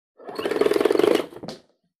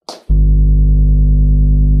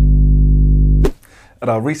At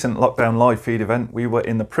our recent Lockdown Live feed event, we were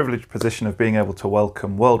in the privileged position of being able to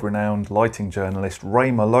welcome world-renowned lighting journalist Ray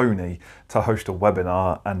Molony to host a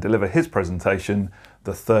webinar and deliver his presentation,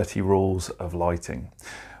 The 30 Rules of Lighting.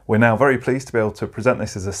 We're now very pleased to be able to present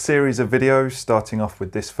this as a series of videos, starting off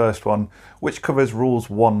with this first one, which covers rules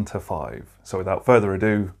 1 to 5. So without further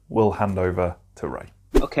ado, we'll hand over to Ray.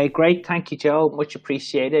 Okay, great. Thank you, Joe. Much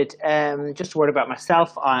appreciated. Just a word about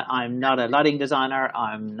myself. I'm not a lighting designer.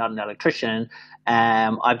 I'm not an electrician.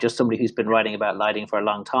 I'm just somebody who's been writing about lighting for a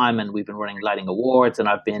long time, and we've been running lighting awards, and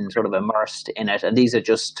I've been sort of immersed in it. And these are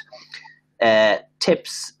just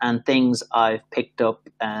tips and things I've picked up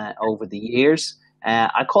over the years.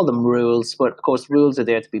 I call them rules, but of course rules are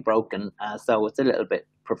there to be broken, so it's a little bit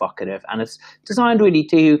provocative, and it's designed really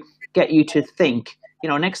to get you to think. You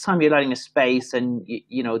know, next time you're lighting a space and,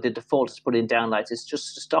 you know, the default is put in downlights, it's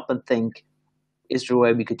just to stop and think, is there a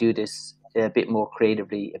way we could do this a bit more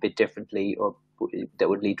creatively, a bit differently, or that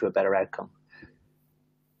would lead to a better outcome?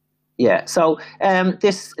 Yeah, so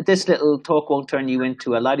this little talk won't turn you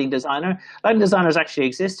into a lighting designer. Lighting designers actually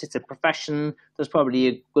exist. It's a profession. There's probably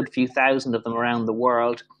a good few thousand of them around the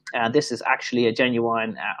world. This is actually a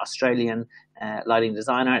genuine Australian lighting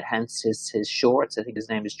designer, hence his shorts. I think his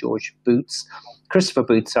name is George Boots. Christopher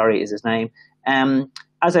Boots, sorry, is his name.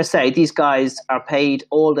 As I say, these guys are paid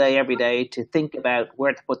all day, every day to think about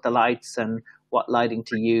where to put the lights and what lighting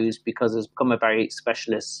to use, because it's become a very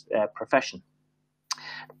specialist profession.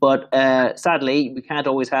 But sadly, we can't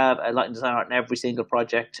always have a lighting designer on every single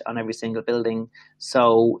project, on every single building.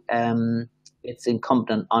 So it's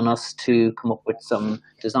incumbent on us to come up with some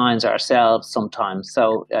designs ourselves sometimes.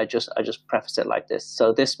 So I just preface it like this.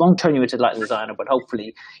 So this won't turn you into a lighting designer, but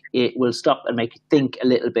hopefully it will stop and make you think a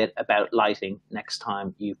little bit about lighting next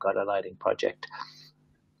time you've got a lighting project.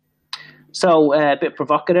 So a bit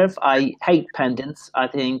provocative. I hate pendants. I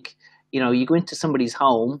think, you know, you go into somebody's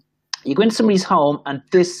home and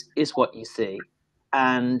this is what you see.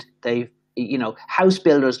 And you know, house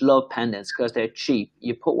builders love pendants because they're cheap.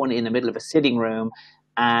 You put one in the middle of a sitting room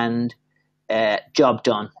and job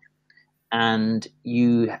done. And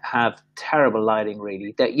you have terrible lighting,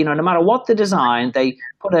 really. That, you know, no matter what the design, they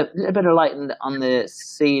put a little bit of light on the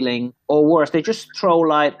ceiling, or worse, they just throw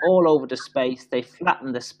light all over the space. They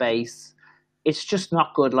flatten the space. It's just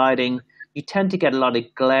not good lighting. You tend to get a lot of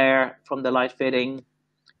glare from the light fitting.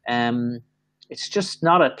 It's just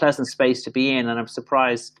not a pleasant space to be in, and I'm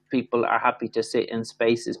surprised people are happy to sit in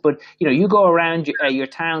spaces. But, you know, you go around your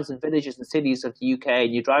towns and villages and cities of the UK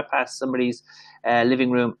and you drive past somebody's living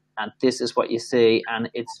room and this is what you see, and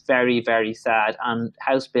it's very, very sad, and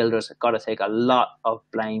house builders have got to take a lot of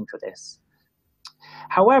blame for this.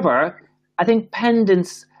 However, I think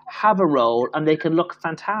pendants have a role and they can look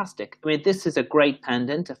fantastic. I mean, this is a great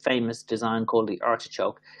pendant, a famous design called the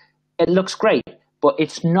artichoke. It looks great, but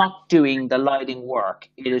it's not doing the lighting work.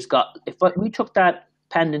 It has got, if we took that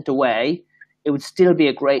pendant away, it would still be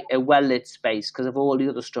a well-lit space because of all the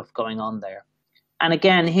other stuff going on there. And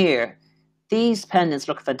again here, these pendants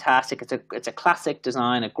look fantastic. It's a classic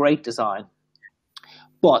design, a great design,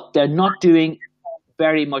 but they're not doing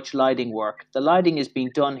very much lighting work. The lighting is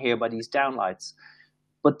being done here by these downlights,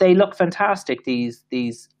 but they look fantastic, these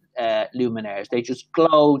luminaires. They just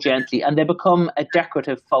glow gently and they become a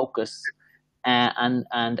decorative focus. And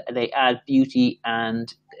they add beauty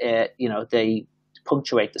and, you know, they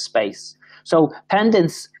punctuate the space. So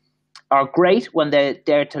pendants are great when they're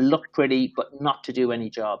there to look pretty, but not to do any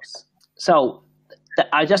jobs. So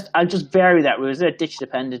I'll just vary that rule. Ditch the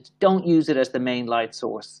pendant. Don't use it as the main light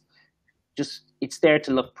source. Just, it's there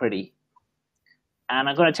to look pretty. And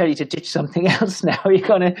I'm going to tell you to ditch something else now. I'm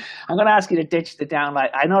going to ask you to ditch the downlight.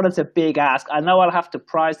 I know that's a big ask. I know I'll have to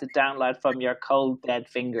prise the downlight from your cold, dead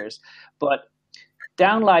fingers. But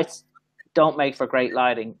downlights don't make for great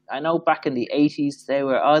lighting. I know back in the 80s they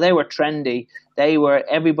were trendy.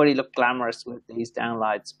 Everybody looked glamorous with these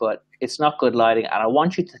downlights, but it's not good lighting. And I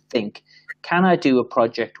want you to think, can I do a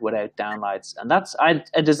project without downlights? And that's a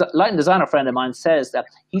lighting designer friend of mine says that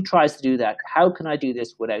he tries to do that. How can I do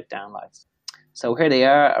this without downlights? So here they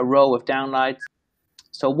are, a row of downlights.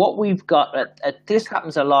 So what we've got, this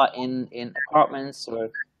happens a lot in apartments or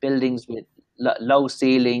buildings with low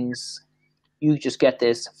ceilings. You just get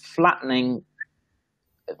this flattening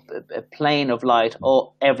a plane of light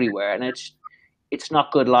all everywhere, and it's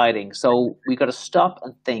not good lighting. So we got to stop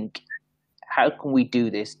and think, how can we do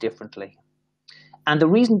this differently? And the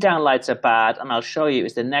reason downlights are bad, and I'll show you,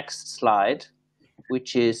 is the next slide,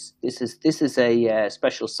 which is this is a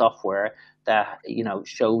special software that, you know,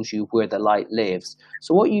 shows you where the light lives.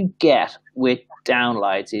 So what you get with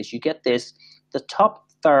downlights is you get the top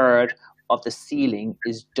third of the ceiling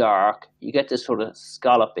is dark. You get this sort of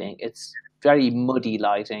scalloping. It's very muddy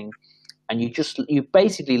lighting, and you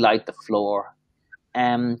basically light the floor.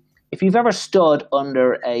 If you've ever stood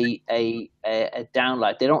under a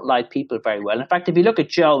downlight, they don't light people very well. In fact, if you look at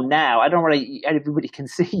Joe now, I don't really, everybody can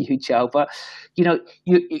see you, Joe, but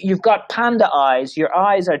you've got panda eyes. Your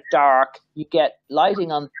eyes are dark. You get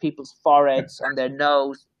lighting on people's foreheads, on their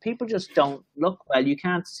nose. People just don't look well. You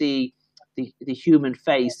can't see the human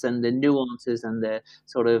face and the nuances and the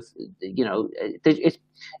sort of,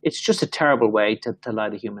 it's just a terrible way to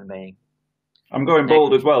light a human being. I'm going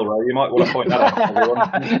bald as well, Ray. You might want to point that out,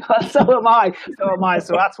 everyone. So am I.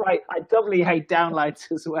 So that's why I doubly hate downlights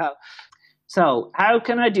as well. So how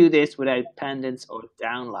can I do this without pendants or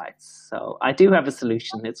downlights? So I do have a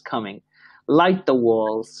solution. It's coming. Light the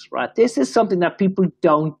walls, right? This is something that people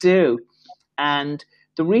don't do. And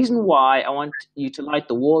the reason why I want you to light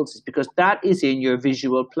the walls is because that is in your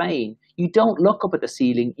visual plane. You don't look up at the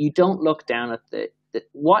ceiling. You don't look down at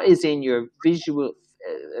what is in your visual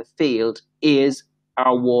field is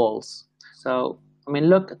our walls. So, I mean,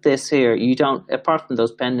 look at this here. You don't, apart from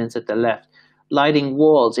those pendants at the left, lighting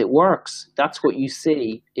walls, it works. That's what you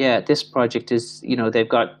see. Yeah, this project is, they've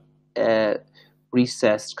got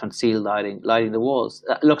recessed, concealed lighting the walls.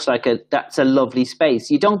 That looks like that's a lovely space.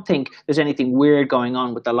 You don't think there's anything weird going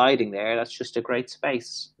on with the lighting there. That's just a great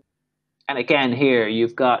space. And again, here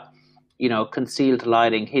you've got, concealed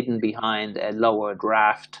lighting hidden behind a lowered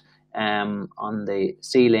raft on the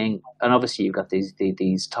ceiling, and obviously you've got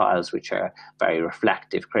these tiles which are very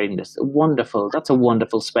reflective, creating this that's a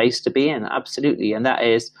wonderful space to be in, absolutely. And that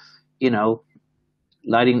is,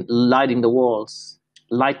 lighting the walls.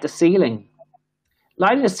 Light the ceiling,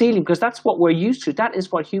 because that's what we're used to. That is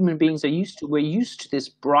what human beings are used to. We're used to this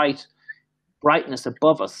brightness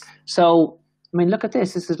above us. So, I mean, look at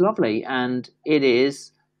this. This is lovely, and it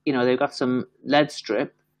is. They've got some LED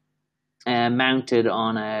strip mounted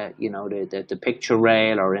on the picture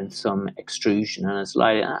rail or in some extrusion, and it's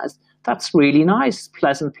lighting. That's really nice,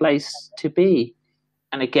 pleasant place to be.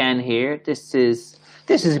 And again, here, this is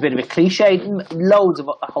a bit of a cliche. Loads of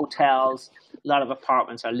hotels, a lot of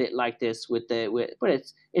apartments are lit like this but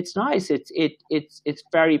it's nice. It's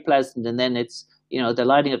very pleasant, and then it's the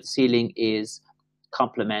lighting of the ceiling is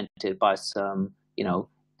complemented by some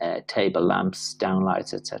table lamps,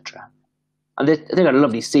 downlights, etc. And they've got a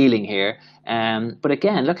lovely ceiling here. But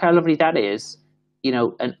again, look how lovely that is.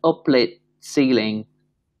 An uplit ceiling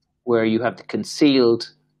where you have the concealed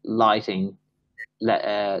lighting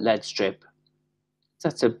LED strip.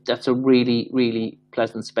 That's a really, really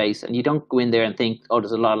pleasant space. And you don't go in there and think, oh,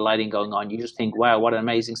 there's a lot of lighting going on. You just think, wow, what an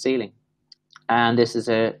amazing ceiling. And this is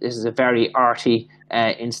a very arty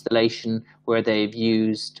installation where they've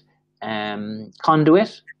used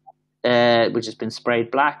conduit, which has been sprayed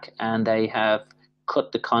black, and they have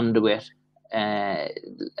cut the conduit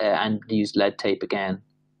and used lead tape again.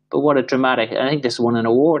 But what a dramatic! I think this won an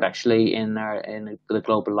award actually in the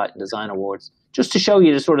Global Light and Design Awards, just to show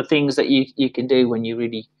you the sort of things that you can do when you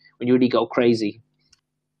really go crazy.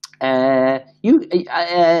 I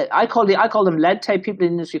call them lead tape. People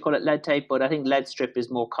in the industry call it lead tape, but I think lead strip is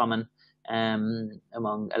more common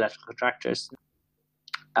among electrical contractors.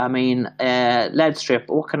 I mean, lead strip,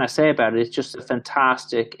 what can I say about it? It's just a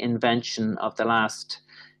fantastic invention of the last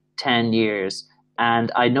 10 years.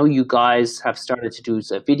 And I know you guys have started to do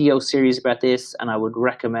a video series about this, and I would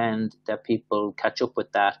recommend that people catch up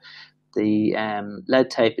with that. The lead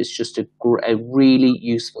tape is just a really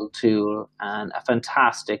useful tool and a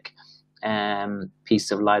fantastic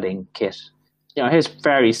piece of lighting kit. Here's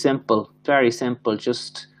very simple,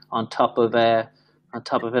 just on top of an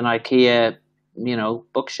IKEA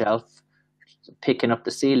bookshelf, picking up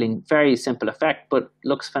the ceiling. Very simple effect, but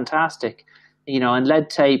looks fantastic. And lead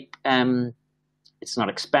tape, it's not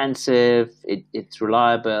expensive, it's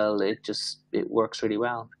reliable, it works really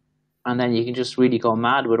well. And then you can just really go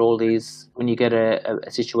mad with all these when you get a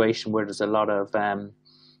situation where there's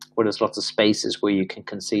lots of spaces where you can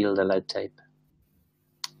conceal the lead tape.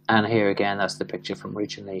 And here again, that's the picture from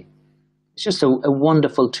originally. It's just a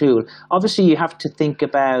wonderful tool. Obviously, you have to think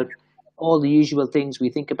about all the usual things we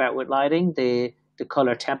think about with lighting. The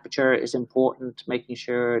color temperature is important, making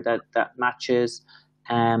sure that matches.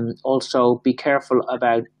 Also, be careful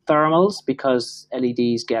about thermals, because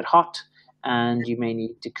LEDs get hot and you may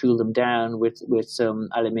need to cool them down with some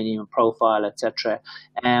aluminium profile, etc.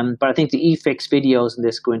 But I think the eFIXX videos in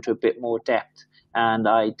this go into a bit more depth, and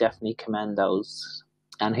I definitely commend those.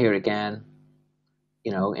 And here again,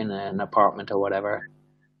 in an apartment or whatever,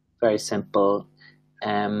 very simple.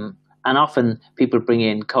 And often people bring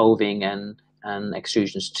in coving and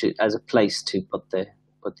extrusions as a place to put the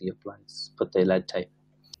put the uplights, put the LED tape.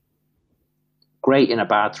 Great in a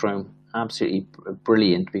bathroom, absolutely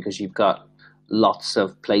brilliant, because you've got lots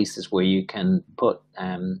of places where you can put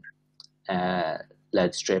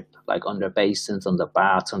LED strip, like under basins, under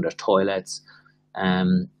baths, under toilets,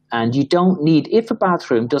 and you don't need, if a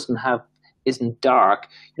bathroom isn't dark,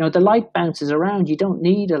 you know, the light bounces around. You don't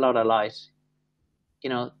need a lot of light. You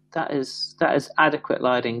know, that is adequate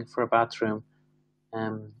lighting for a bathroom.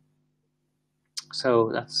 So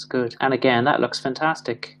that's good. And again, that looks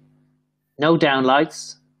fantastic. No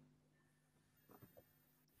downlights.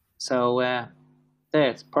 So there,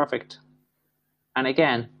 it's perfect. And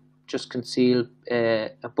again, just conceal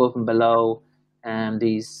above and below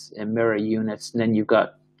these mirror units, and then you've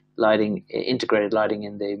got lighting, integrated lighting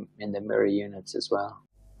in the mirror units as well.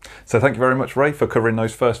 So thank you very much, Ray, for covering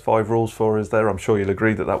those first 5 rules for us there. I'm sure you'll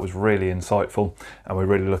agree that that was really insightful, and we're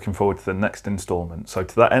really looking forward to the next instalment. So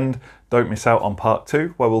to that end, don't miss out on part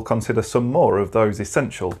 2, where we'll consider some more of those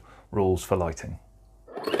essential rules for lighting.